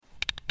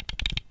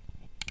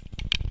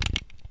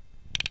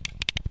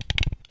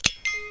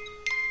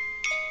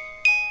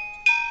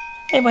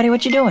Hey, buddy,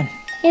 what you doing?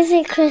 Is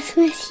it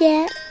Christmas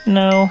yet?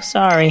 No,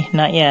 sorry,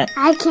 not yet.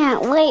 I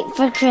can't wait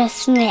for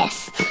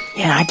Christmas.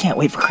 Yeah, I can't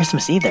wait for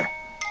Christmas either.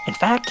 In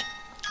fact,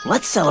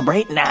 let's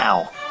celebrate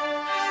now.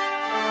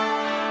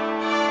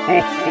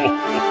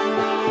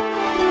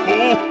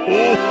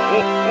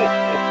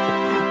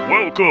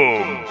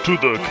 Welcome to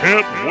the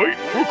Can't Wait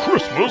for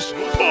Christmas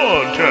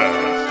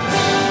podcast.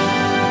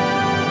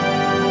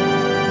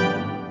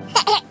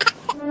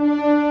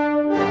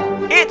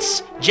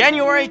 It's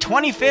January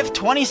 25th,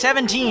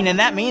 2017, and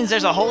that means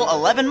there's a whole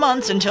 11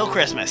 months until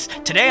Christmas.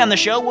 Today on the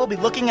show, we'll be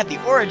looking at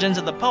the origins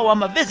of the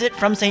poem A Visit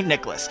from St.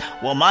 Nicholas.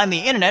 We'll mine the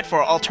internet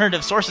for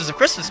alternative sources of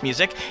Christmas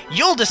music.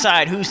 You'll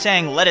decide who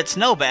sang Let It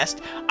Snow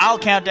best. I'll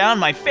count down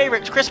my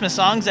favorite Christmas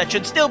songs that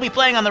should still be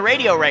playing on the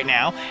radio right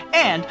now.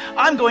 And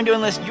I'm going to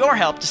enlist your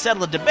help to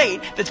settle a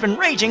debate that's been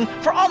raging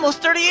for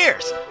almost 30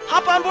 years.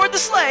 Hop on board the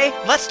sleigh.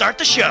 Let's start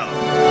the show.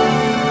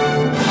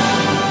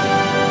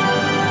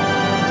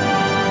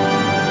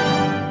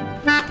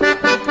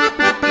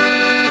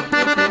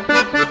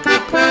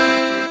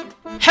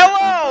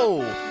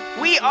 Hello!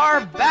 We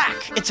are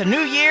back! It's a new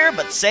year,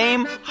 but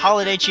same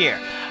holiday cheer.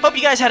 Hope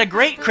you guys had a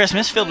great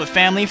Christmas filled with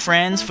family,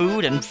 friends,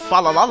 food, and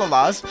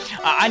fa-la-la-la-las.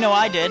 I know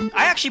I did.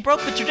 I actually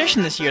broke the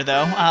tradition this year,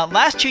 though.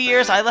 Last 2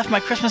 years, I left my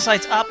Christmas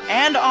lights up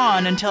and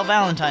on until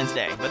Valentine's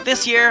Day. But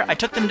this year, I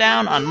took them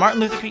down on Martin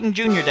Luther King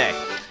Jr. Day.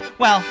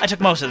 Well, I took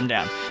most of them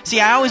down.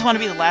 See, I always want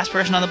to be the last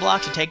person on the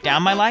block to take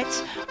down my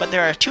lights, but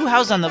there are 2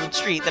 houses on the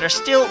street that are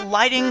still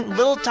lighting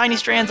little tiny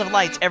strands of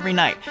lights every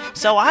night.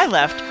 So I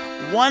left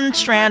 1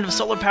 strand of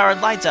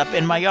solar-powered lights up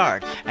in my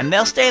yard, and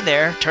they'll stay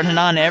there, turning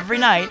on every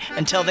night,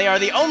 until they are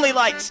the only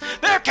lights.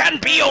 There can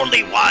be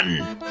only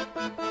one!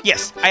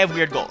 Yes, I have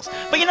weird goals.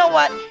 But you know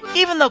what?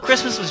 Even though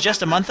Christmas was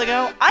just a month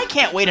ago, I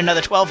can't wait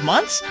another 12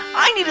 months.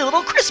 I need a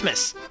little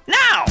Christmas.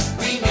 Now!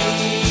 We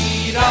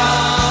need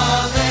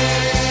a little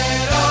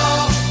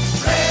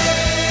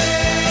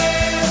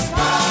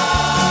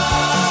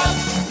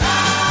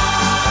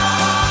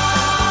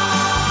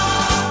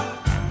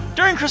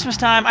During Christmas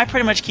time, I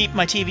pretty much keep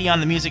my TV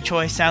on the Music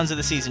Choice Sounds of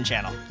the Season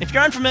channel. If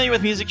you're unfamiliar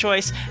with Music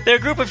Choice, they're a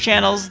group of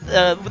channels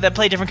that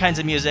play different kinds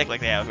of music,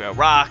 like they have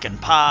rock and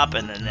pop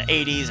and then the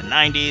 80s and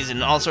 90s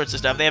and all sorts of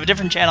stuff. They have a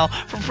different channel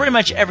for pretty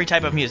much every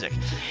type of music.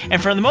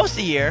 And for the most of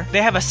the year,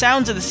 they have a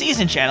Sounds of the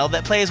Season channel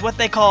that plays what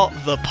they call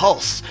The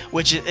Pulse,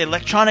 which is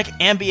electronic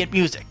ambient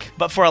music.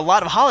 But for a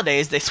lot of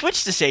holidays, they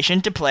switch the station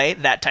to play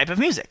that type of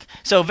music.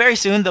 So very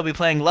soon, they'll be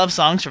playing love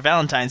songs for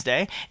Valentine's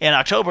Day. In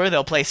October,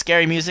 they'll play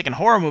scary music and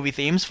horror movie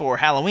themes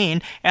for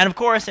Halloween, and of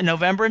course, in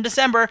November and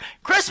December,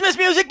 Christmas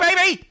music,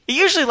 baby! It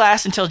usually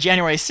lasts until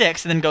January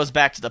 6th and then goes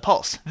back to the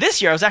Pulse.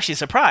 This year, I was actually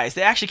surprised.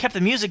 They actually kept the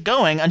music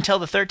going until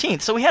the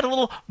 13th, so we had a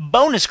little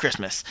bonus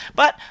Christmas.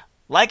 But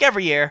like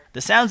every year, the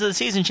Sounds of the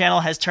Season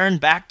channel has turned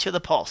back to the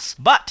Pulse.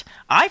 But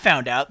I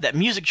found out that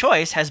Music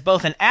Choice has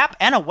both an app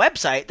and a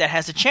website that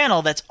has a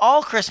channel that's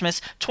all Christmas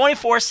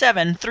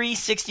 24/7,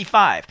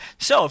 365.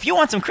 So if you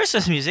want some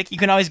Christmas music, you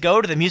can always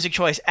go to the Music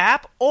Choice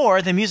app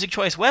or the Music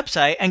Choice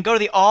website and go to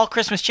the All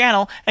Christmas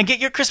channel and get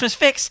your Christmas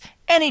fix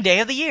any day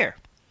of the year.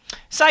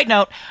 Side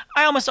note,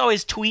 I almost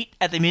always tweet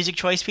at the Music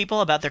Choice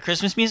people about their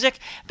Christmas music.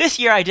 This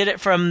year I did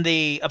it from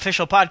the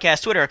official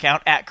podcast Twitter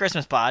account,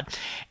 @ChristmasPod,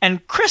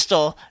 and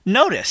Crystal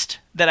noticed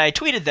that I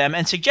tweeted them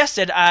and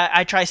suggested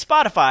I try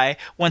Spotify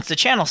once the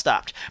channel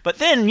stopped. But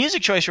then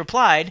Music Choice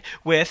replied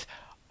with,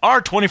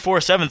 "Our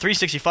 24/7,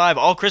 365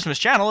 All Christmas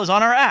channel is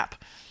on our app."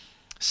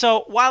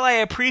 So, while I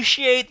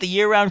appreciate the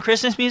year-round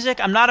Christmas music,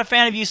 I'm not a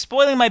fan of you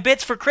spoiling my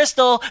bits for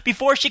Crystal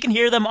before she can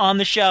hear them on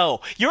the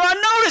show. You're on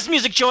notice,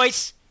 Music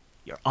Choice!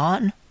 You're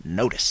on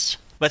notice.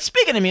 But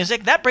speaking of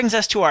music, that brings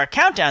us to our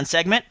countdown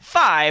segment,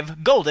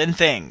 5 Golden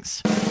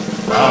Things.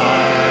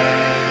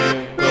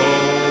 5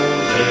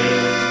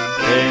 golden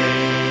things.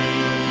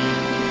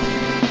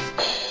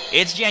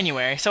 It's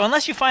January, so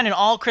unless you find an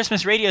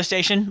all-Christmas radio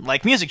station,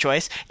 like Music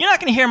Choice, you're not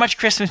going to hear much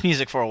Christmas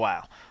music for a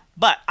while.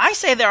 But I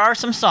say there are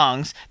some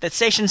songs that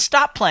stations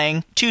stop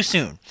playing too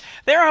soon.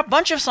 There are a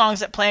bunch of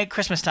songs that play at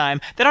Christmas time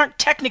that aren't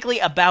technically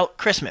about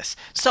Christmas.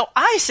 So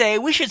I say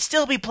we should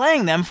still be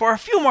playing them for a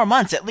few more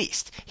months at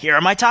least. Here are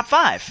my top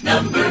 5.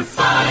 Number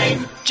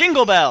 5.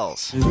 Jingle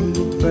Bells.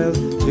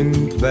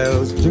 Jingle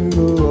bells,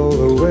 jingle all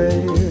the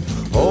way.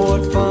 Oh,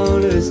 what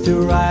fun it is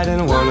to ride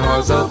in a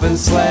one-horse open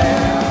sleigh.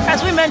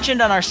 As we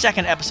mentioned on our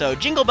second episode,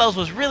 Jingle Bells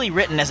was really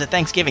written as a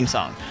Thanksgiving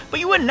song.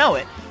 But you wouldn't know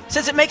it,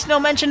 since it makes no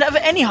mention of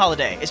any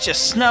holiday. It's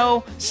just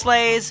snow,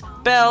 sleighs,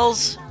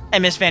 bells,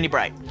 and Miss Fanny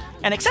Bright.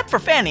 And except for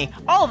Fanny,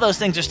 all of those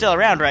things are still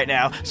around right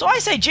now, so I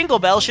say Jingle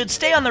Bells should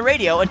stay on the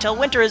radio until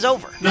winter is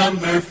over.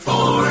 Number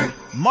 4.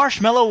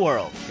 Marshmallow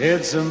World.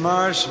 It's a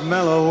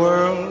marshmallow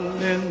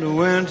world in the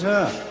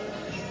winter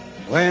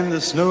when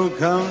the snow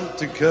comes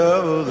to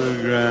cover the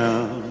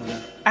ground.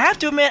 I have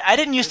to admit, I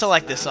didn't used to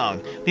like this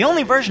song. The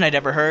only version I'd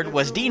ever heard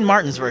was Dean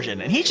Martin's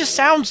version, and he just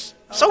sounds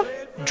so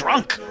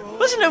drunk.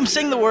 Listen to him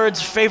sing the words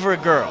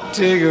 "Favorite Girl."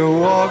 Take a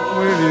walk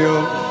with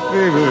your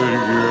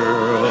favorite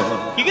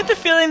girl. You get the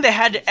feeling they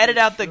had to edit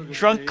out the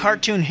drunk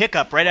cartoon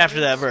hiccup right after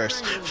that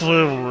verse.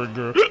 Favorite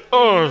girl.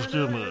 Oh,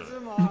 excuse me.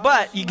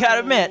 But you gotta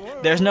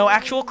admit, there's no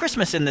actual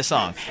Christmas in this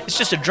song. It's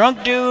just a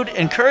drunk dude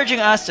encouraging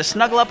us to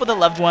snuggle up with a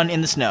loved one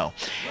in the snow.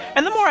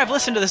 And the more I've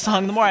listened to this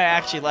song, the more I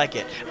actually like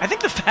it. I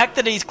think the fact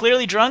that he's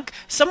clearly drunk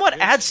somewhat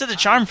adds to the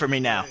charm for me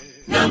now.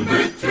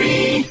 Number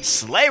 3.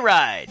 Sleigh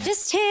Ride.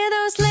 Just hear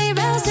those sleigh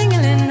bells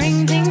jingling,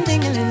 ring ting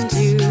tingling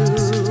too.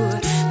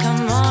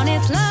 Come on,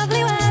 it's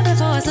lovely weather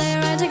for a sleigh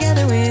ride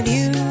together with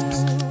you.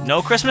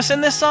 No Christmas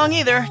in this song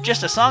either,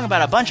 just a song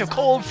about a bunch of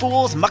cold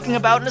fools mucking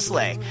about in a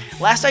sleigh.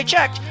 Last I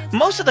checked,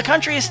 most of the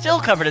country is still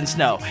covered in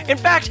snow. In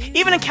fact,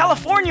 even in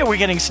California we're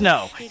getting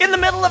snow, in the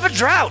middle of a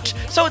drought.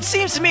 So it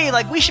seems to me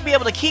like we should be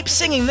able to keep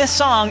singing this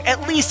song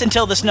at least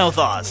until the snow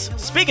thaws.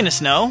 Speaking of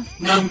snow,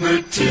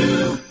 Number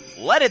 2.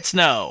 Let It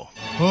Snow.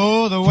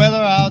 Oh, the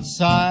weather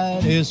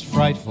outside is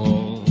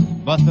frightful,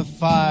 but the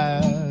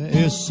fire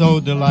is so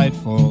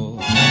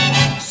delightful.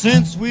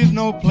 Since we've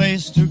no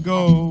place to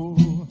go,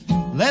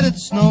 let it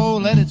snow,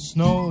 let it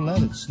snow,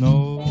 let it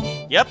snow.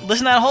 Yep,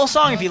 listen to that whole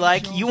song if you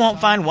like. You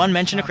won't find one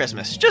mention of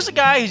Christmas. Just a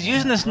guy who's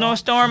using the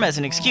snowstorm as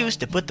an excuse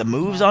to put the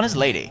moves on his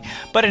lady,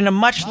 but in a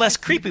much less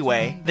creepy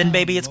way than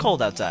Baby It's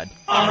Cold Outside.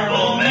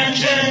 Honorable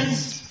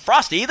mentions.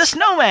 Frosty the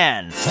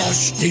Snowman.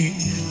 Frosty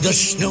the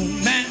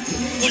Snowman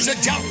was a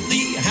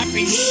jolly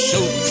happy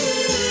soul,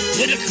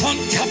 with a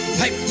corncob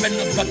pipe and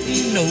a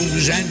button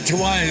nose and 2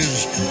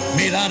 eyes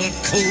made out of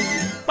coal.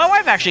 My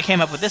wife actually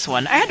came up with this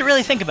one. I had to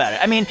really think about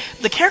it. I mean,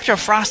 the character of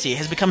Frosty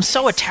has become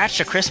so attached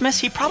to Christmas,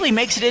 he probably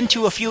makes it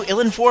into a few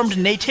ill-informed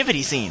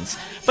nativity scenes.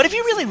 But if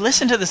you really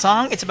listen to the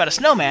song, it's about a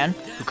snowman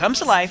who comes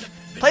to life,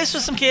 plays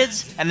with some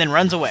kids, and then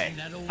runs away.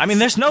 I mean,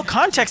 there's no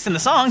context in the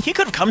song. He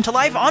could have come to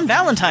life on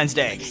Valentine's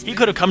Day. He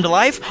could have come to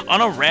life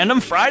on a random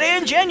Friday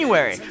in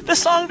January. The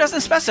song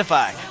doesn't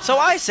specify. So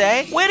I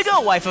say, way to go,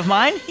 wife of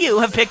mine.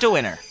 You have picked a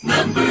winner.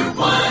 Number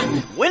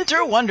 1.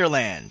 Winter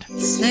Wonderland.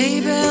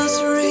 Sleigh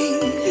bells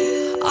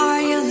ring,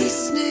 are you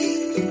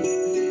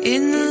listening?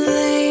 In the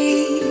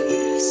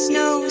lane,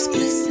 snow is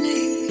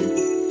glistening.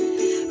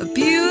 A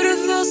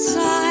beautiful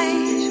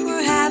sight,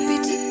 we're happy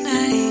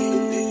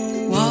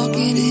tonight,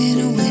 walking in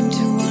a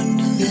winter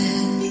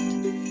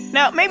wonderland.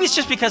 Now, maybe it's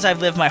just because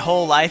I've lived my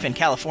whole life in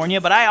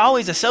California, but I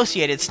always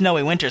associated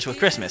snowy winters with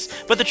Christmas.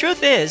 But the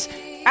truth is,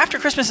 after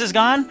Christmas is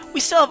gone, we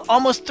still have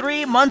almost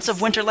 3 months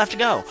of winter left to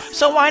go.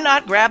 So why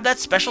not grab that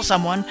special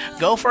someone,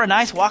 go for a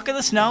nice walk in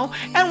the snow,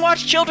 and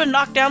watch children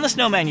knock down the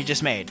snowman you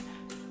just made?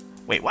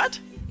 Wait, what?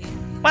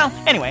 Well,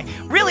 anyway,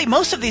 really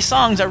most of these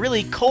songs are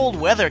really cold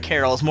weather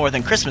carols more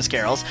than Christmas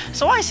carols,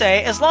 so I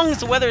say, as long as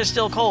the weather is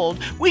still cold,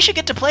 we should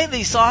get to play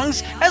these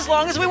songs as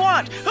long as we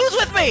want. Who's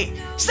with me?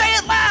 Say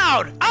it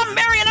loud! I'm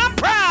merry and I'm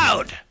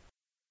proud!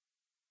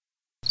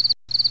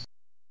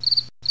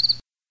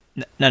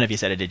 None of you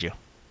said it, did you?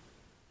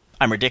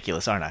 I'm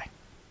ridiculous, aren't I?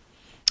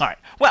 Alright,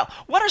 well,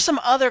 what are some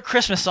other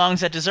Christmas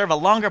songs that deserve a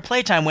longer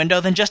playtime window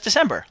than just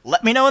December?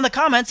 Let me know in the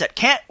comments at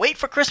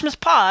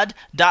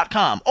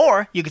can'twaitforchristmaspod.com,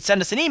 or you could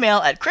send us an email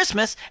at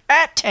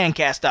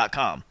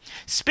christmas@tancast.com.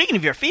 Speaking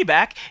of your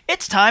feedback,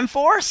 it's time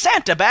for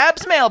Santa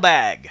Bab's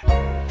Mailbag.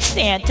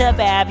 Santa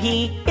Bab,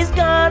 he is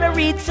gonna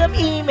read some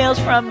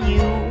emails from you,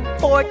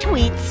 or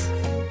tweets,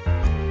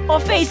 or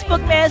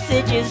Facebook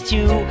messages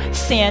too.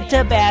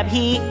 Santa Bab,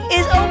 he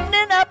is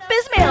opening up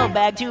his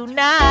mailbag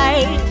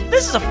tonight.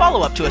 This is a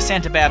follow-up to a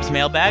Santa Bab's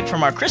Mailbag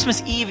from our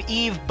Christmas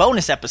Eve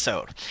bonus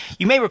episode.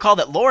 You may recall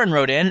that Lauren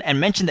wrote in and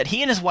mentioned that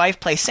he and his wife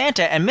play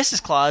Santa and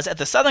Mrs. Claus at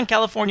the Southern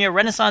California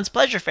Renaissance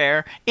Pleasure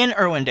Fair in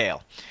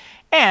Irwindale.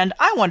 And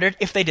I wondered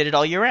if they did it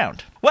all year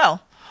round.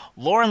 Well,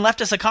 Lauren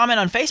left us a comment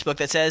on Facebook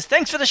that says,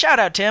 "Thanks for the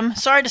shout-out, Tim.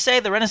 Sorry to say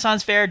the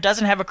Renaissance Fair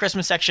doesn't have a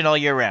Christmas section all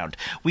year round.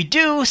 We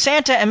do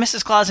Santa and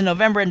Mrs. Claus in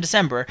November and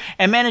December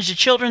and manage a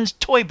children's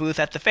toy booth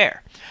at the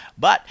fair.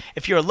 But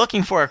if you're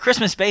looking for a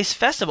Christmas-based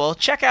festival,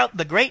 check out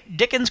the Great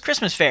Dickens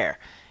Christmas Fair."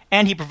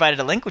 And he provided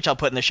a link, which I'll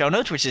put in the show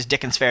notes, which is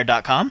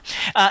dickensfair.com.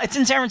 It's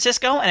in San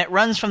Francisco, and it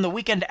runs from the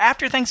weekend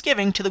after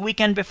Thanksgiving to the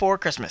weekend before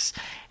Christmas.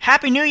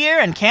 Happy New Year,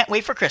 and can't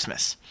wait for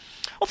Christmas.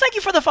 Well, thank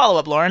you for the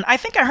follow-up, Lauren. I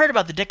think I heard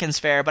about the Dickens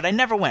Fair, but I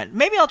never went.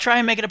 Maybe I'll try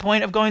and make it a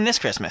point of going this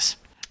Christmas.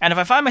 And if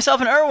I find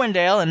myself in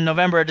Irwindale in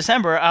November or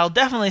December, I'll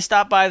definitely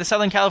stop by the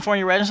Southern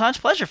California Renaissance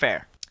Pleasure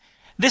Fair.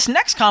 This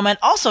next comment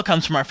also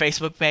comes from our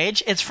Facebook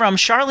page. It's from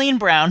Charlene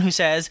Brown, who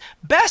says,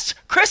 "Best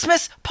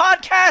Christmas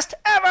podcast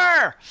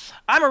ever!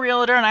 I'm a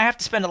realtor and I have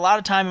to spend a lot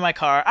of time in my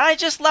car, and I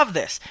just love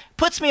this.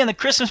 Puts me in the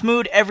Christmas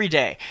mood every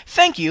day.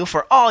 Thank you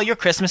for all your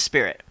Christmas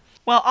spirit."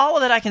 Well, all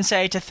that I can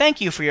say to thank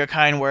you for your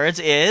kind words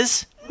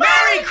is...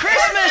 Merry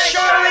Christmas,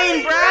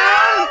 Charlene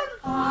Brown!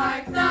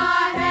 Hark the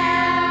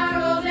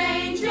herald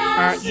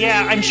angels.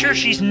 Yeah, I'm sure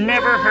she's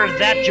never heard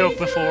that joke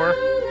before.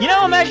 You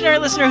know, imaginary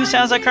listener who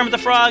sounds like Kermit the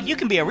Frog, you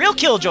can be a real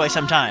killjoy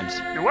sometimes.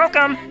 You're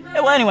welcome.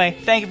 Well, anyway,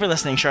 thank you for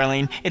listening,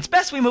 Charlene. It's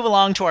best we move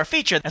along to our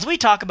feature as we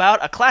talk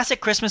about a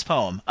classic Christmas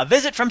poem, A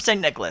Visit from St.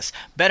 Nicholas,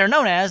 better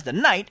known as The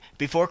Night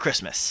Before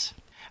Christmas.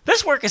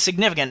 This work is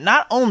significant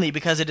not only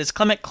because it is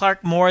Clement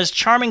Clarke Moore's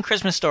charming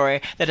Christmas story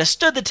that has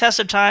stood the test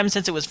of time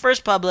since it was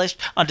first published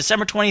on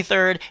December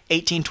 23rd,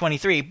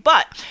 1823,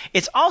 but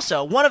it's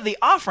also one of the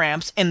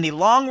off-ramps in the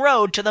long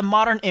road to the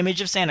modern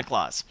image of Santa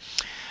Claus.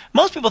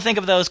 Most people think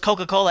of those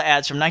Coca-Cola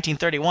ads from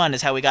 1931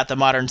 as how we got the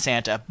modern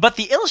Santa, but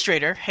the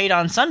illustrator,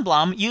 Hadon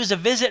Sundblom, used a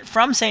visit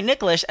from St.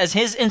 Nicholas as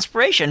his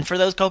inspiration for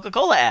those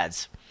Coca-Cola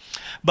ads.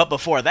 But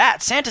before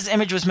that, Santa's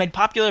image was made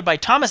popular by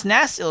Thomas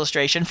Nast's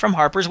illustration from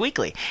Harper's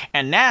Weekly,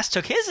 and Nast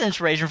took his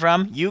inspiration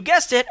from, you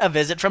guessed it, A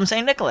Visit from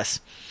St.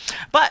 Nicholas.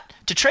 But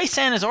to trace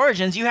Santa's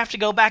origins, you have to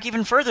go back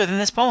even further than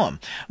this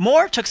poem.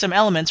 Moore took some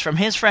elements from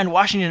his friend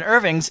Washington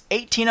Irving's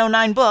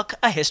 1809 book,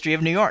 A History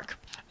of New York.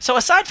 So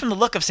aside from the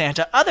look of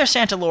Santa, other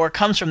Santa lore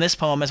comes from this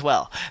poem as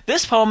well.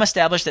 This poem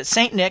established that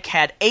St. Nick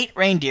had 8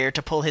 reindeer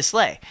to pull his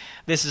sleigh.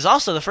 This is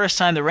also the first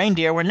time the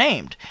reindeer were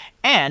named.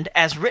 And,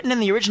 as written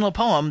in the original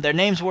poem, their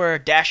names were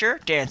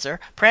Dasher, Dancer,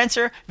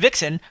 Prancer,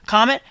 Vixen,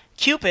 Comet,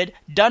 Cupid,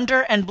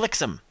 Dunder, and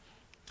Blixen.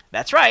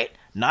 That's right,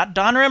 not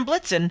Donner and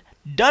Blitzen,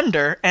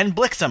 Dunder and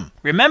Blixen.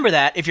 Remember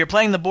that if you're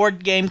playing the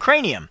board game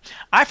Cranium.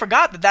 I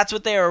forgot that that's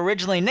what they were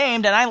originally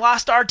named, and I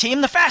lost our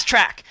team the fast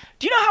track.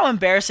 Do you know how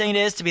embarrassing it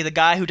is to be the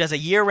guy who does a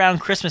year-round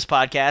Christmas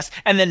podcast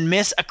and then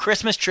miss a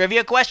Christmas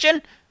trivia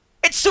question?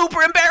 It's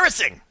super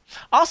embarrassing!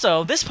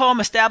 Also, this poem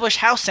established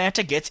how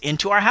Santa gets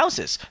into our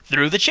houses,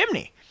 through the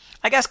chimney.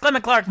 I guess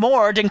Clement Clarke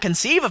Moore didn't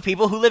conceive of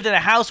people who lived in a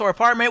house or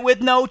apartment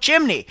with no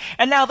chimney,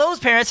 and now those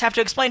parents have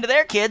to explain to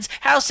their kids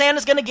how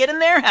Santa's gonna get in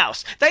their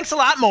house. Thanks a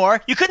lot,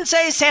 Moore. You couldn't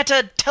say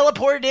Santa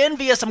teleported in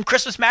via some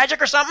Christmas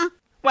magic or something?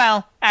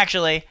 Well,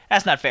 actually,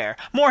 that's not fair.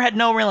 Moore had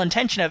no real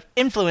intention of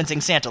influencing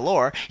Santa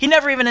lore. He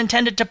never even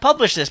intended to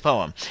publish this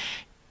poem.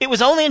 It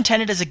was only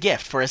intended as a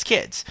gift for his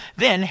kids.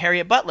 Then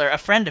Harriet Butler, a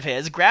friend of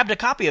his, grabbed a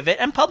copy of it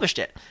and published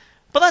it.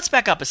 But let's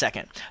back up a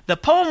second. The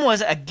poem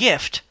was a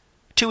gift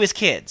to his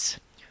kids.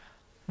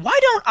 Why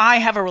don't I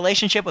have a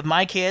relationship with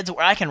my kids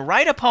where I can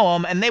write a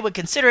poem and they would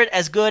consider it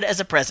as good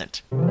as a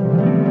present?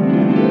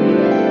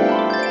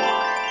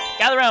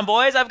 Gather around,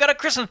 boys. I've got a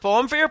Christmas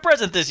poem for your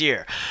present this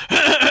year.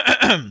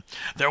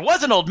 There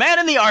was an old man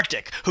in the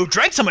Arctic who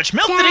drank so much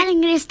milk Dad, that he...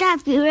 I'm going to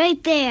stop you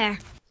right there.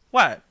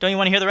 What? Don't you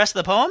want to hear the rest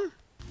of the poem?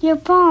 Your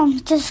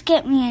poems just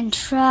get me in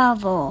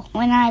trouble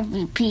when I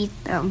repeat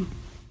them.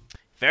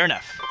 Fair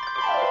enough.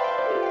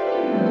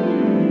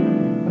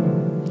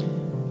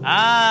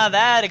 Ah,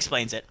 that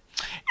explains it.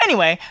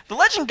 Anyway, the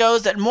legend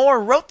goes that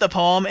Moore wrote the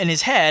poem in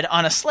his head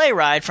on a sleigh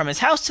ride from his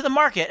house to the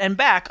market and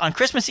back on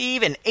Christmas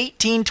Eve in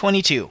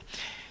 1822.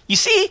 You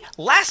see,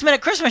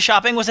 last-minute Christmas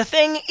shopping was a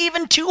thing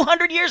even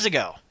 200 years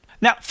ago.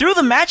 Now, through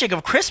the magic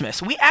of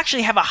Christmas, we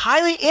actually have a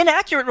highly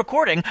inaccurate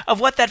recording of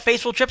what that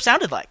fateful trip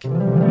sounded like.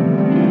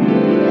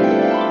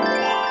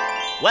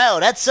 Wow,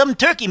 that's some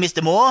turkey,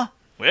 Mr. Moore.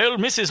 Well,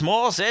 Mrs.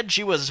 Moore said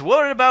she was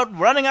worried about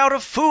running out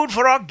of food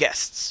for our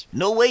guests.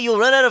 No way you'll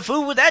run out of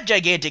food with that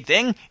gigantic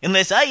thing,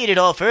 unless I eat it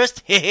all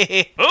first.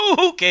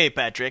 Oh, okay,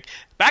 Patrick.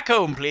 Back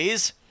home,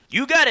 please.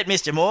 You got it,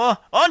 Mr. Moore.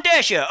 On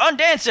Dasher, on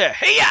Dancer,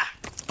 hey-ya!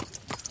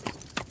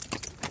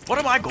 What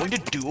am I going to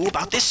do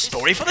about this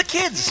story for the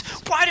kids?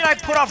 Why did I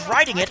put off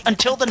writing it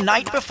until the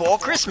night before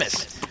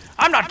Christmas?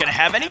 I'm not going to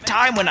have any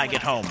time when I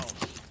get home.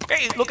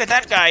 Hey, look at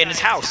that guy in his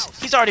house.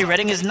 He's already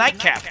reading his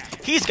nightcap.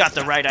 He's got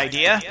the right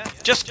idea.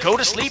 Just go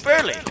to sleep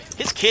early.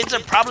 His kids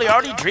are probably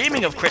already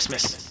dreaming of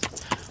Christmas.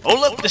 Oh,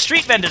 look, the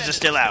street vendors are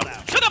still out.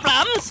 Sugar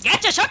plums!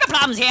 Get your sugar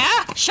plums here!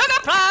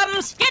 Sugar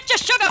plums! Get your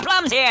sugar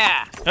plums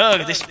here!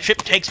 Ugh, this trip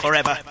takes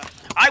forever.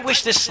 I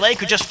wish this sleigh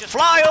could just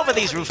fly over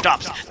these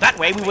rooftops. That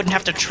way we wouldn't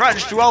have to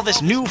trudge through all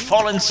this new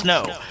fallen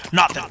snow.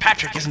 Not that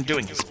Patrick isn't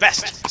doing his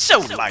best. So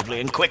lively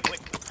and quick.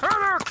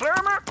 Hello,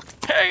 Clement.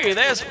 Hey,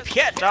 there's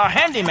Piet, our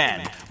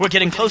handyman. We're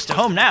getting close to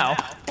home now.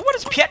 But what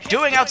is Piet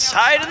doing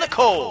outside in the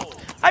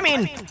cold? I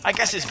mean, I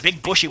guess his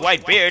big bushy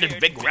white beard and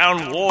big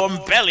round warm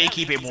belly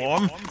keep him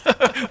warm.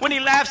 When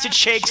he laughs, it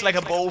shakes like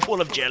a bowl full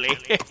of jelly.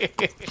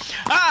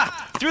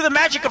 Through the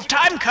magic of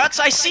time cuts,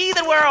 I see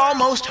that we're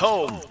almost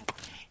home.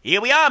 Here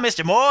we are,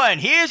 Mr. Moore,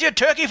 and here's your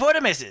turkey for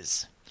the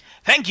missus.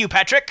 Thank you,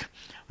 Patrick.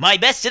 My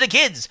best to the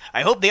kids.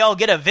 I hope they all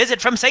get a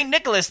visit from St.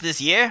 Nicholas this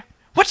year.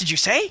 What did you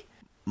say?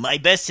 My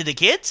best to the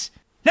kids?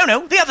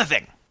 No, the other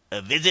thing.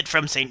 A visit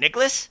from St.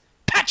 Nicholas?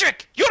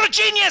 Patrick, you're a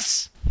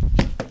genius!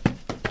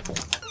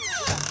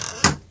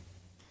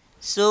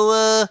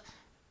 So,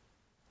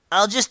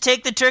 I'll just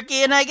take the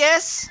turkey in, I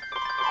guess?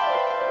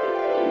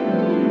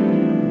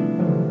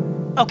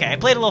 Okay, I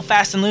played a little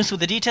fast and loose with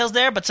the details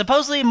there, but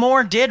supposedly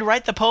Moore did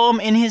write the poem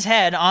in his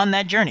head on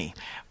that journey.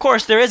 Of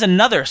course, there is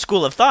another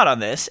school of thought on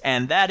this,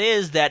 and that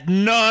is that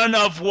none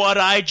of what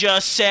I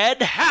just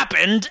said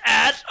happened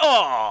at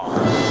all.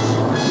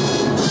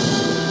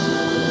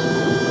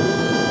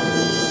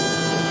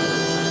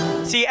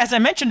 See, as I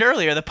mentioned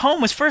earlier, the poem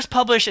was first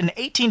published in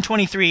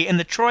 1823 in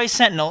the Troy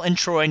Sentinel in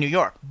Troy, New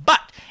York,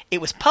 but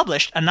it was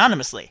published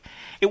anonymously.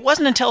 It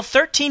wasn't until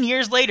 13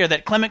 years later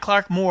that Clement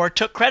Clarke Moore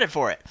took credit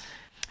for it.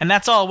 And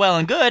that's all well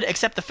and good,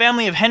 except the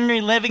family of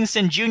Henry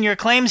Livingston Jr.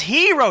 claims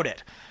he wrote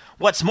it.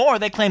 What's more,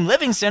 they claim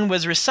Livingston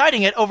was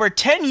reciting it over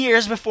 10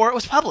 years before it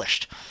was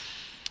published.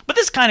 But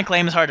this kind of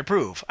claim is hard to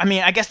prove. I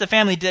mean, I guess the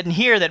family didn't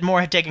hear that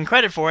Moore had taken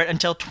credit for it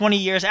until 20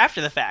 years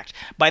after the fact.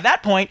 By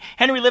that point,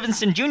 Henry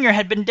Livingston Jr.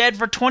 had been dead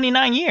for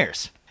 29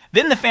 years.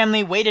 Then the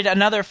family waited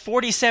another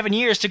 47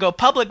 years to go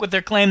public with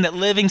their claim that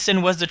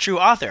Livingston was the true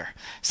author.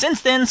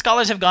 Since then,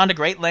 scholars have gone to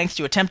great lengths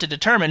to attempt to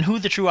determine who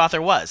the true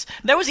author was.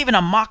 There was even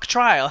a mock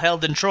trial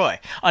held in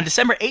Troy. On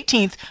December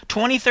 18th,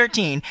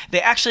 2013,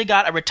 they actually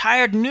got a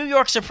retired New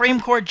York Supreme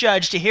Court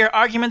judge to hear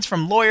arguments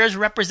from lawyers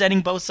representing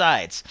both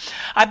sides.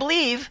 I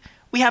believe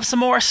we have some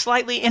more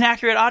slightly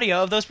inaccurate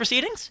audio of those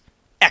proceedings.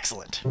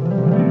 Excellent.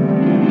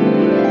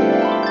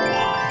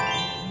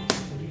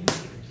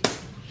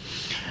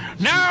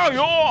 Now,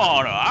 Your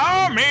Honor,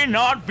 I may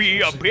not be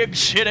a big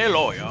city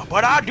lawyer,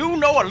 but I do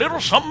know a little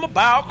something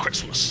about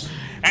Christmas.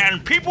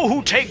 And people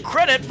who take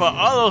credit for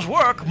others'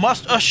 work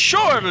must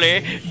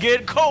assuredly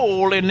get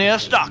coal in their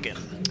stocking.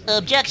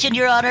 Objection,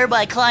 Your Honor.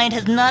 My client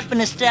has not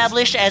been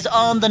established as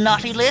on the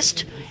naughty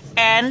list,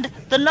 and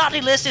the naughty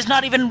list is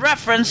not even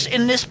referenced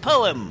in this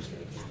poem.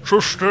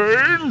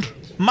 Sustained?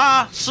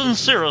 My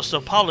sincerest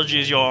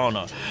apologies, Your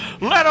Honor.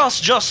 Let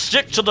us just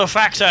stick to the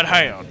facts at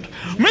hand.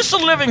 Mr.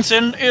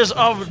 Livingston is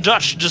of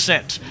Dutch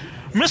descent.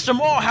 Mr.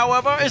 Moore,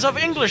 however, is of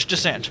English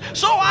descent,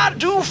 so I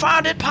do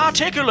find it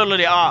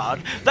particularly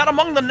odd that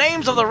among the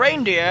names of the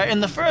reindeer in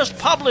the first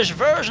published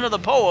version of the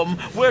poem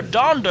were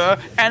Donder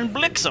and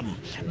Bliksem,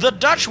 the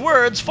Dutch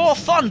words for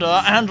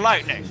thunder and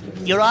lightning.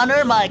 Your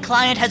Honor, my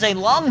client has a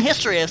long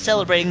history of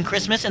celebrating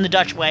Christmas in the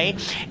Dutch way,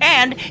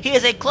 and he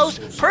has a close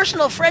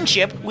personal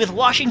friendship with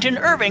Washington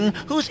Irving,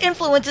 whose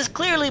influence is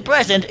clearly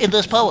present in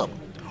this poem.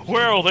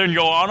 Well then,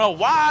 Your Honor,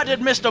 why did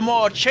Mr.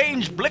 Moore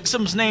change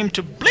Bliksem's name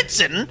to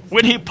Blitzen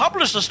when he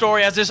published the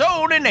story as his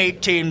own in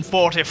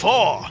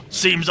 1844?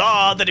 Seems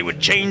odd that he would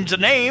change the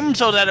name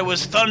so that it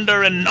was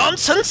thunder and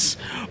nonsense.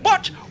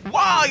 But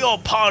while you're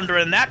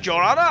pondering that,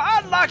 Your Honor,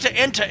 I'd like to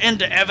enter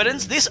into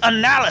evidence this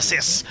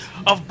analysis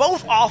of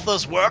both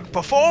authors' work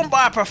performed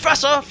by a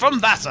professor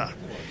from Vassar.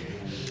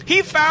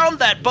 He found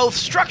that both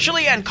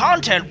structurally and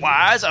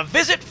content-wise, A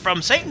Visit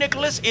from St.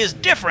 Nicholas is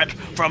different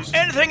from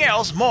anything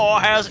else Moore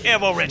has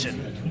ever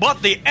written.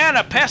 But the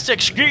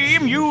anapestic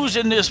scheme used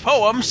in this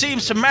poem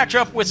seems to match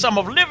up with some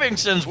of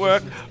Livingston's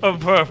work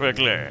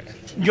perfectly.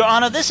 Your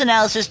Honor, this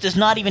analysis does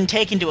not even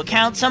take into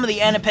account some of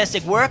the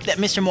anapestic work that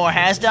Mr. Moore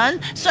has done,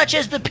 such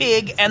as the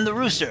pig and the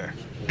rooster.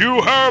 Do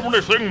you have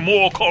anything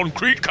more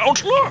concrete,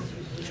 Counselor?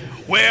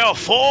 Well,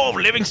 4 of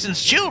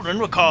Livingston's children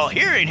recall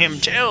hearing him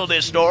tell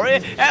this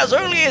story as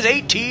early as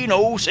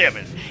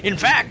 1807. In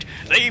fact,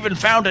 they even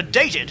found a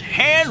dated,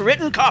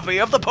 handwritten copy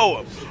of the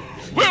poem.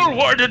 Well,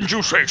 why didn't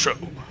you say so?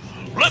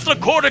 Let the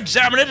court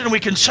examine it and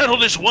we can settle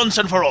this once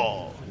and for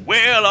all.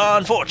 Well,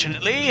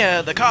 unfortunately,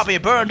 the copy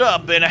burned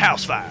up in a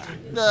house fire.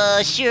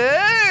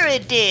 Sure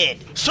it did.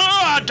 Sir,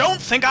 I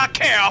don't think I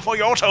care for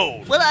your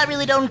tone. Well, I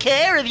really don't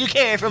care if you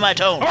care for my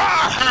tone.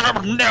 I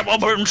have never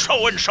been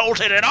so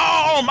insulted in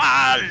all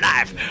my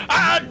life.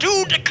 I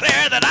do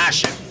declare that I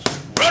should...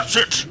 That's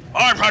it.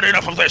 I've had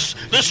enough of this.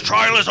 This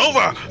trial is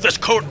over. This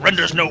court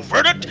renders no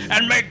verdict,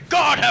 and may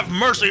God have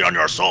mercy on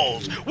your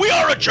souls. We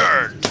are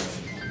adjourned.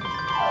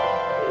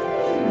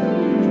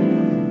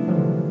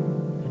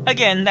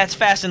 Again, that's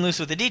fast and loose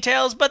with the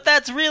details, but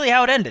that's really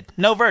how it ended.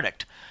 No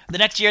verdict. The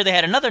next year they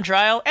had another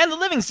trial, and the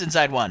Livingston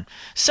side won.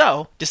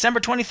 So, December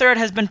 23rd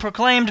has been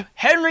proclaimed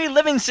Henry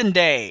Livingston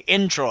Day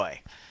in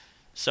Troy.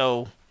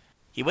 So,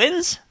 he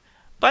wins,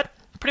 but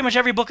pretty much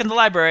every book in the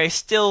library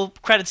still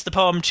credits the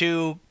poem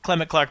to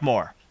Clement Clarke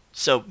Moore.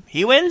 So,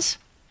 he wins?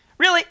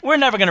 Really, we're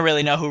never going to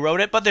really know who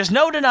wrote it, but there's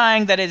no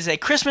denying that it is a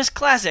Christmas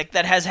classic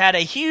that has had a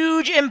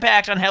huge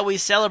impact on how we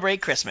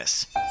celebrate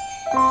Christmas.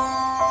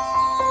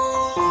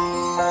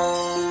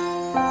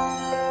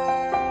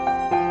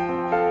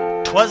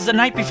 'Twas the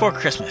night before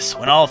Christmas,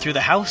 when all through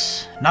the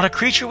house not a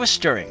creature was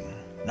stirring,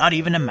 not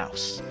even a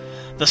mouse.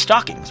 The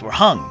stockings were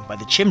hung by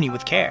the chimney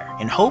with care,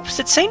 in hopes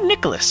that St.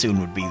 Nicholas soon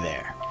would be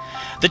there.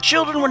 The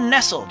children were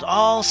nestled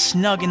all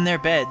snug in their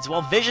beds,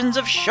 while visions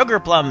of sugar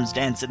plums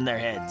danced in their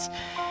heads.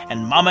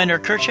 And Mama in her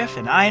kerchief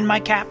and I in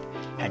my cap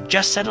had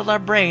just settled our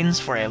brains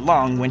for a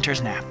long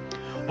winter's nap.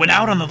 When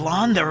out on the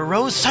lawn there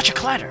arose such a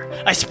clatter,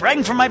 I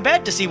sprang from my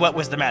bed to see what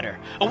was the matter.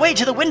 Away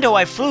to the window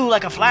I flew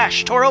like a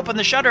flash, tore open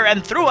the shutter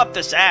and threw up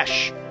the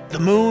sash. The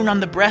moon on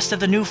the breast of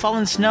the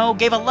new-fallen snow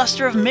gave a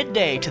luster of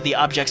midday to the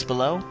objects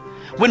below,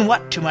 when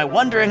what to my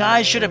wondering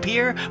eyes should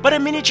appear but a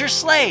miniature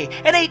sleigh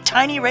and 8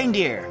 tiny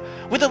reindeer,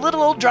 with a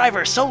little old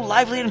driver so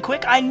lively and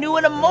quick I knew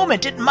in a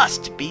moment it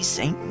must be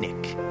St.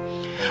 Nick.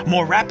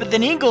 More rapid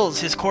than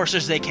eagles his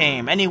coursers they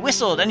came, and he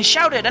whistled and he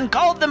shouted and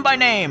called them by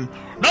name.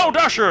 Now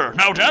Dasher,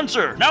 now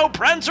Dancer, now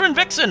Prancer and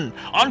Vixen,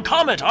 on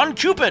Comet, on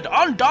Cupid,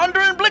 on Donder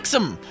and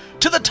Bliksem,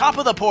 to the top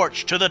of the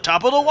porch, to the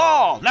top of the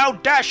wall, now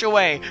dash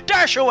away,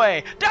 dash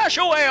away, dash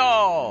away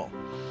all!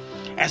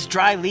 As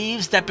dry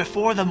leaves that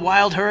before the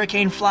wild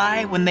hurricane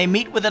fly, when they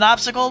meet with an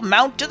obstacle,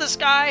 mount to the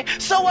sky,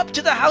 so up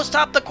to the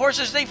housetop the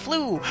coursers they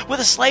flew, with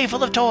a sleigh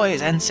full of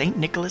toys, and St.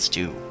 Nicholas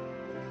too.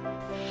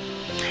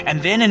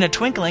 And then in a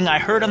twinkling I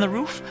heard on the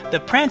roof the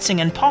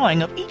prancing and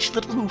pawing of each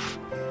little hoof.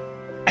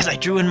 As I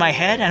drew in my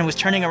head and was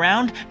turning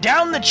around,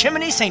 down the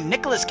chimney St.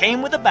 Nicholas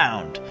came with a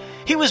bound.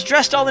 He was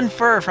dressed all in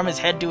fur from his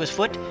head to his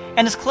foot,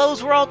 and his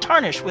clothes were all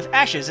tarnished with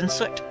ashes and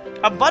soot.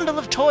 A bundle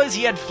of toys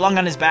he had flung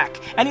on his back,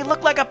 and he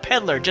looked like a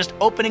peddler just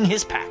opening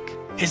his pack.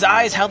 His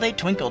eyes, how they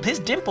twinkled, his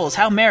dimples,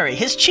 how merry,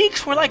 his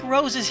cheeks were like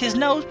roses, his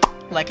nose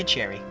like a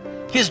cherry.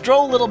 His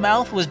droll little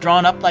mouth was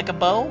drawn up like a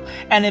bow,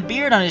 and a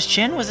beard on his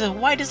chin was as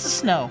white as the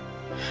snow.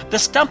 The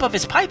stump of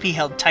his pipe he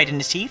held tight in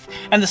his teeth,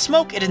 and the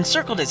smoke it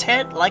encircled his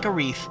head like a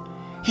wreath.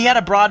 He had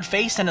a broad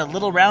face and a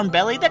little round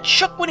belly that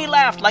shook when he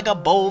laughed like a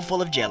bowl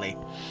full of jelly.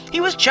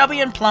 He was chubby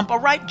and plump, a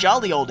right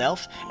jolly old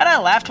elf, and I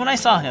laughed when I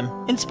saw him,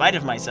 in spite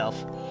of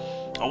myself.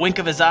 A wink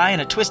of his eye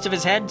and a twist of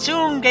his head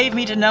soon gave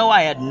me to know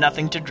I had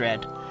nothing to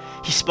dread.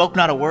 He spoke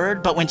not a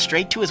word, but went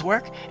straight to his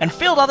work, and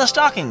filled all the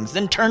stockings,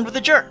 then turned with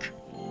a jerk.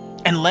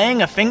 And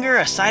laying a finger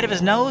aside of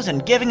his nose,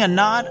 and giving a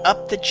nod,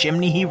 up the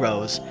chimney he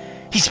rose.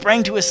 He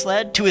sprang to his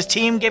sled, to his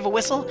team gave a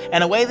whistle,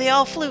 and away they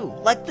all flew,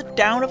 like the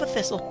down of a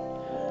thistle.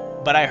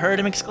 But I heard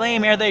him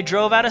exclaim ere they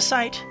drove out of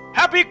sight,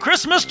 Happy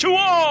Christmas to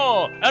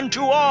all, and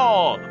to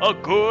all a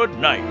good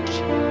night.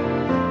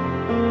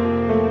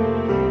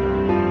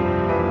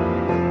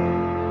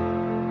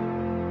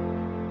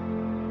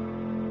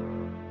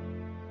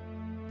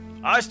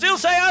 I still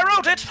say I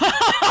wrote it!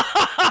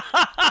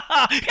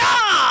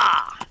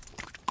 Yeah!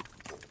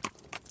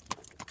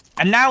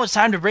 And now it's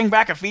time to bring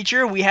back a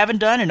feature we haven't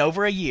done in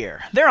over a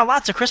year. There are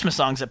lots of Christmas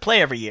songs that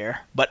play every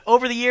year, but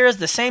over the years,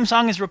 the same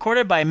song is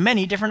recorded by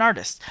many different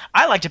artists.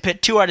 I like to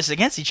pit two artists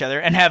against each other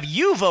and have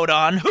you vote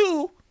on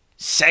who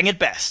sang it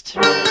best.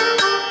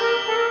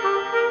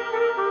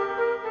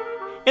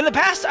 In the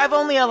past, I've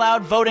only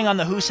allowed voting on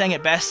the Who Sang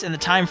It Best in the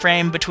time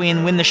frame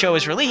between when the show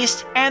is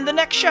released and the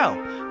next show.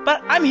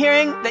 But I'm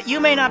hearing that you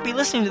may not be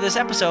listening to this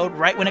episode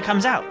right when it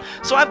comes out.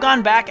 So I've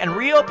gone back and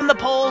reopened the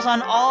polls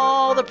on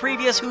all the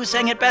previous Who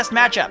Sang It Best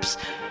matchups.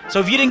 So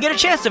if you didn't get a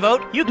chance to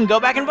vote, you can go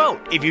back and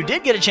vote. If you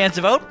did get a chance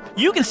to vote,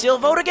 you can still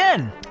vote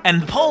again.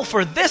 And the poll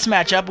for this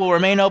matchup will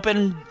remain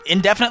open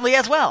indefinitely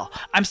as well.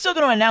 I'm still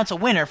going to announce a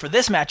winner for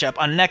this matchup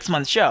on next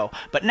month's show,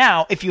 but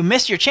now, if you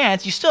missed your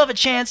chance, you still have a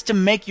chance to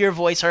make your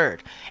voice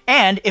heard.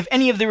 And if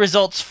any of the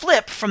results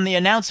flip from the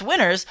announced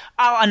winners,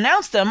 I'll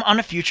announce them on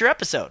a future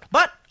episode.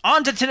 But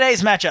on to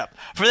today's matchup.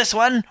 For this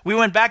one, we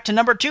went back to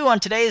number 2 on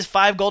today's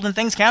 5 Golden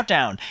Things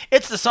Countdown.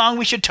 It's the song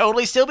we should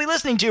totally still be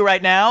listening to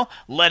right now,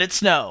 Let It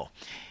Snow.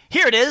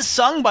 Here it is,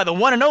 sung by the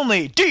one and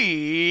only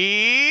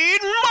Dean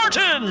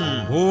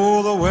Martin.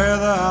 Oh, the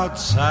weather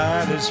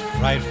outside is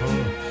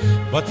frightful,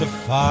 but the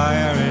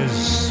fire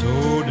is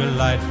so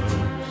delightful.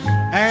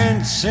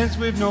 And since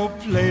we've no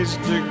place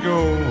to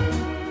go,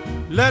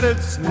 let it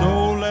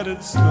snow, let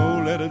it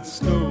snow, let it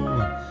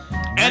snow.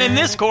 And in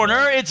this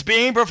corner, it's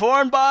being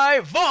performed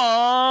by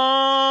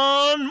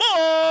Vaughn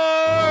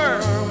Moore.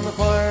 The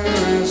fire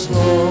is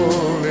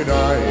slowly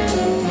dying,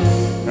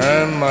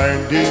 and my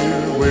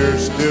dear, we're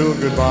still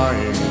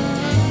goodbying.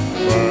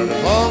 But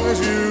as long as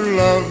you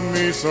love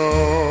me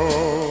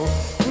so,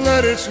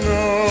 let it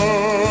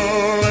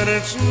snow, let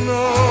it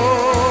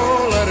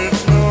snow, let it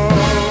snow.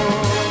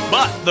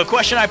 But the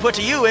question I put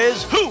to you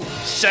is, who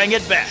sang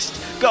it best?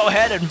 Go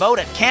ahead and vote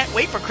at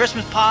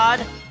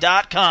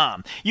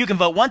can'twaitforchristmaspod.com. You can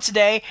vote once a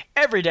day,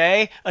 every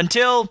day,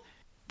 until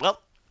the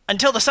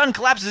sun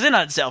collapses in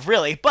on itself,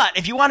 really. But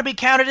if you want to be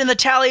counted in the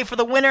tally for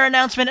the winner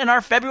announcement in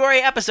our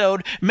February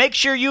episode, make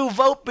sure you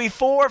vote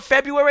before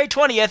February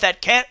 20th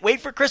at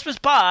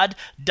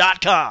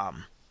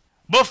can'twaitforchristmaspod.com.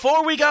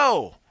 Before we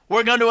go,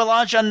 we're going to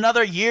launch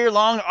another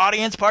year-long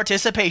audience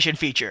participation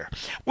feature.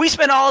 We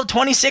spent all of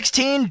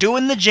 2016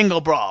 doing the Jingle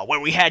Brawl, where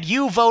we had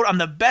you vote on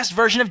the best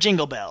version of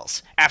Jingle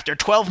Bells. After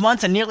 12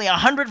 months and nearly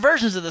 100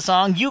 versions of the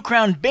song, you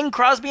crowned Bing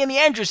Crosby and the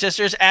Andrews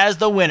Sisters as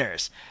the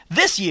winners.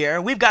 This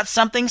year, we've got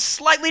something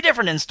slightly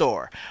different in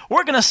store.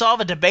 We're going to solve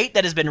a debate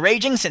that has been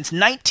raging since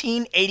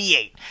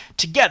 1988.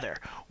 Together,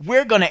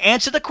 we're going to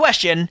answer the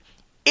question,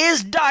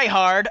 is Die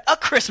Hard a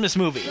Christmas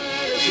movie?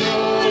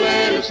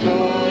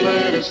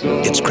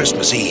 It's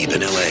Christmas Eve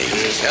in L.A.,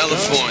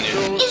 California.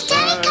 Is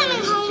Daddy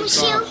coming home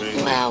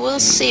soon? Well, we'll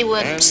see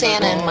what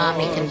Santa and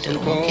Mommy can do,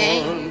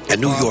 okay? A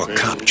New York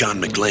cop, John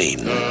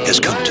McClane, has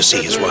come to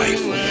see his wife.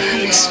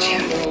 I missed you.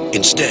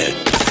 Instead,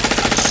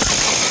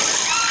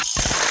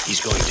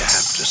 he's going to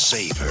have to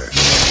save her.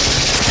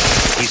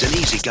 He's an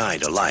easy guy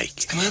to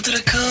like. Come out to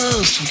the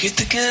coast, we'll get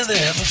together,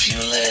 have a few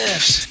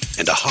laughs.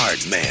 And a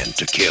hard man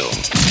to kill.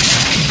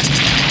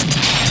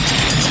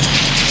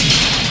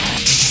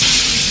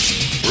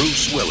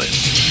 Bruce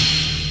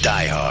Willis,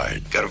 Die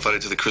Hard. Got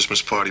invited to the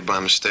Christmas party by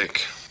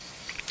mistake.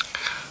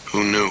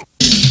 Who knew?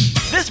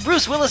 This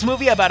Bruce Willis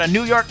movie about a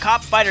New York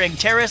cop fighting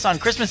terrorists on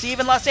Christmas Eve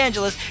in Los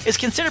Angeles is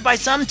considered by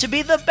some to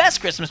be the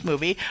best Christmas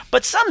movie,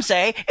 but some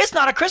say it's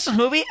not a Christmas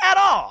movie at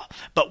all.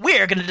 But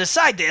we're going to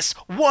decide this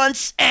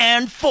once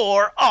and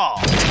for all.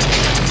 Do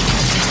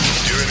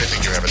you really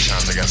think you have a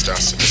chance against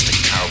us, Mr.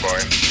 Cowboy?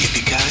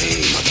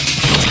 Yippee-ki-yay, mother.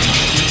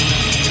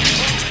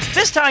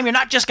 this time, you're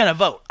not just going to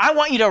vote. I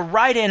want you to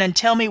write in and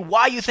tell me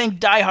why you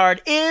think Die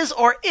Hard is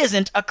or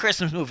isn't a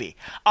Christmas movie.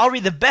 I'll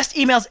read the best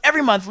emails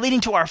every month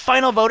leading to our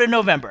final vote in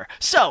November.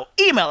 So,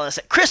 email us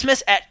at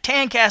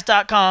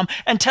christmas@tancast.com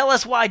and tell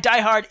us why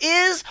Die Hard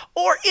is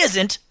or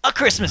isn't a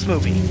Christmas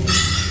movie.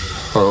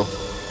 Ho,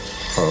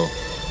 ho,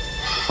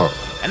 ho.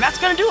 And that's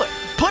going to do it.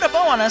 Put a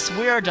bow on us,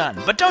 we are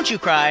done. But don't you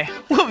cry.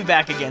 We'll be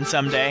back again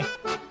someday.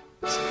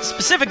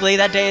 Specifically,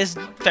 that day is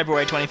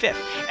February 25th.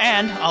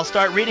 And I'll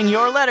start reading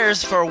your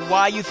letters for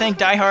why you think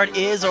Die Hard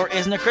is or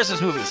isn't a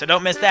Christmas movie, so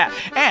don't miss that.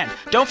 And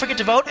don't forget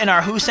to vote in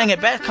our Who Sang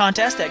It Best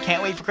contest at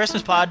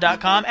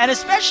can'twaitforchristmaspod.com. And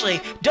especially,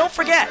 don't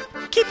forget,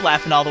 keep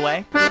laughing all the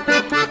way. And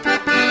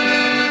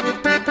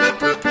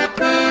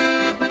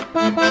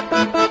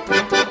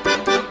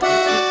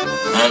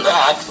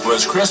that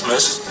was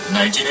Christmas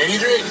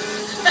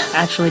 1983.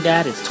 Actually,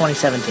 Dad, it's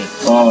 2017.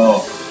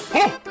 Oh.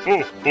 Ho,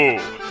 ho, ho.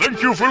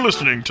 Thank you for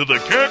listening to the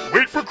Can't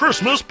Wait for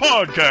Christmas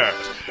podcast.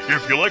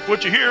 If you like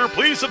what you hear,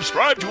 please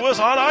subscribe to us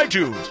on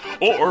iTunes,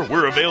 or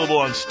we're available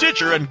on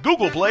Stitcher and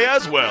Google Play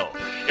as well.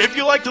 If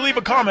you'd like to leave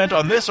a comment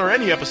on this or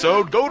any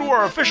episode, go to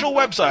our official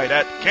website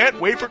at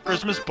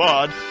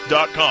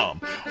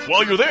can'twaitforchristmaspod.com.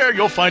 While you're there,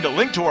 you'll find a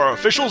link to our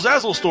official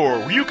Zazzle store,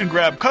 where you can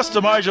grab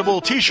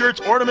customizable t-shirts,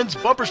 ornaments,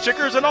 bumper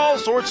stickers, and all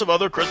sorts of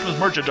other Christmas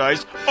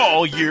merchandise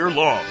all year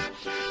long.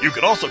 You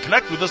can also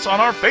connect with us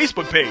on our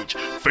Facebook page,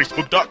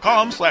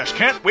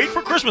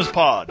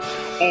 facebook.com/can'twaitforchristmaspod.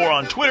 Or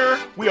on Twitter,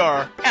 we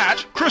are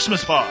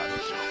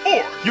 @ChristmasPod.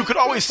 Or you could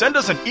always send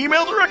us an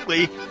email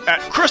directly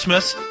at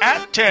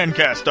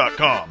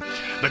christmas@tancast.com.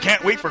 The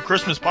Can't Wait for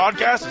Christmas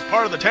podcast is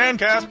part of the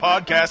Tancast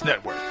Podcast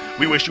Network.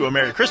 We Wish You a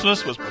Merry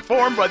Christmas was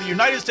performed by the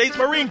United States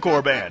Marine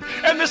Corps Band,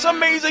 and this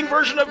amazing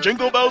version of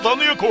Jingle Bells on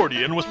the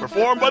accordion was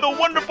performed by the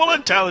wonderful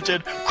and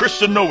talented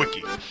Kristen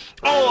Nowicki.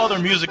 All other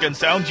music and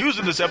sounds used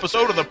in this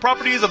episode are the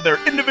properties of their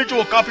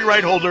individual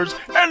copyright holders,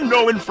 and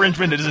no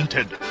infringement is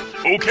intended.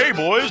 Okay,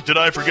 boys, did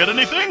I forget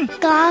anything?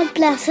 God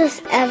bless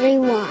us,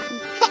 everyone.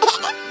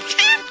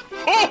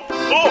 Ho,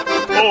 ho,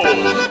 ho!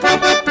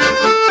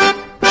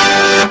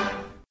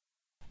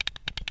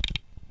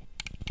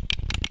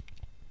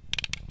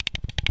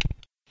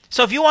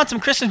 So if you want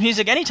some Christmas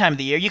music any time of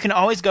the year, you can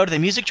always go to the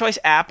Music Choice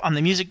app on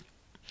the Music...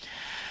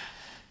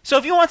 So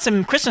if you want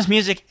some Christmas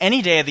music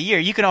any day of the year,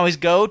 you can always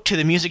go to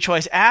the Music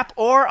Choice app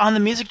or on the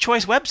Music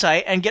Choice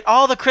website and get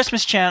all the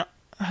Christmas channel...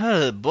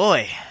 Oh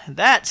boy,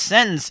 that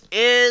sentence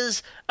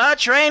is a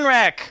train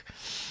wreck.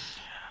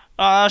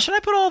 Should I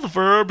put all the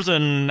verbs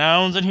and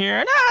nouns in here?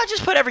 Nah,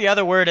 just put every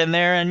other word in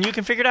there and you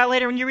can figure it out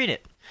later when you read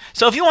it.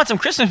 So if you want some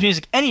Christmas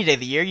music any day of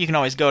the year, you can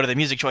always go to the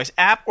Music Choice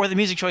app or the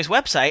Music Choice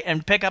website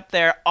and pick up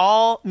their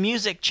All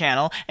Music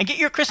channel and get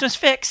your Christmas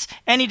fix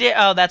any day.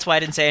 Oh, that's why I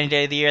didn't say any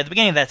day of the year at the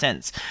beginning of that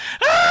sentence.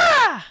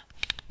 Ah!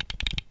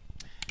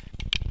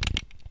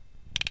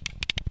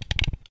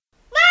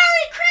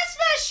 Merry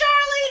Christmas,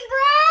 Charlene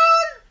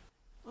Brown!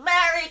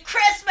 Merry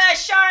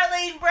Christmas,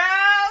 Charlene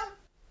Brown!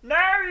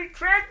 Merry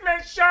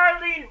Christmas,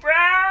 Charlene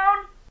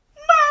Brown!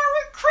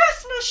 Merry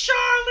Christmas,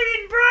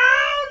 Charlene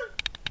Brown!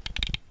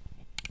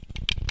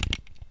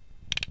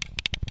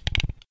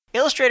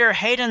 Illustrator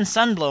Hayden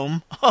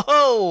Sunblom.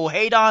 Oh,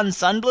 Hayden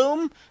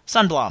Sunblom?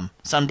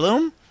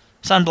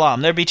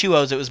 Sunblom. There'd be two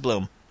O's, it was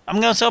Bloom.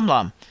 I'm going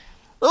Sunblom.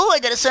 Ooh, I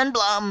got a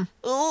sunblom.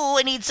 Ooh,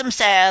 I need some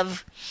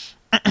salve.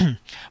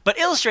 But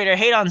illustrator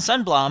Hayden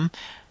Sunblom...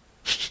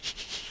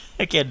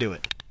 I can't do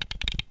it.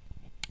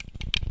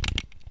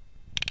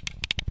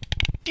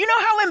 Do you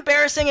know how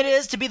embarrassing it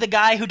is to be the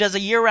guy who does a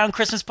year-round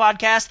Christmas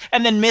podcast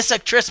and then miss a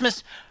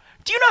Christmas...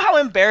 Do you know how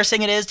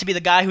embarrassing it is to be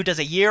the guy who does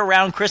a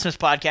year-round Christmas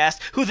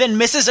podcast who then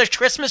misses a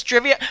Christmas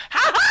trivia?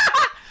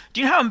 Do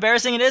you know how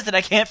embarrassing it is that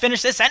I can't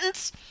finish this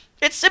sentence?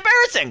 It's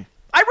embarrassing.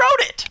 I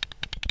wrote it.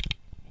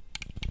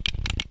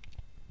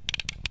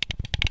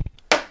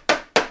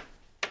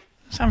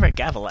 Sound very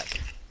gavel-like.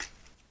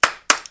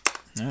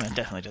 No, it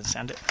definitely doesn't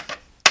sound it.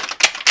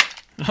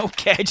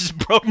 Okay, I just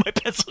broke my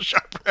pencil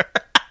sharpener.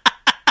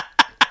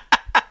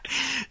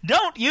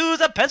 Don't use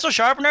a pencil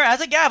sharpener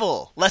as a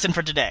gavel. Lesson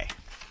for today.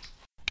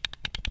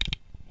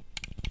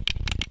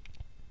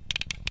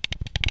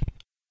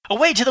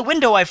 Away to the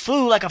window I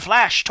flew like a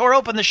flash, tore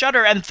open the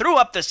shutter, and threw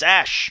up the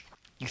sash.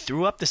 You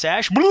threw up the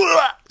sash?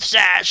 Blah!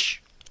 Sash!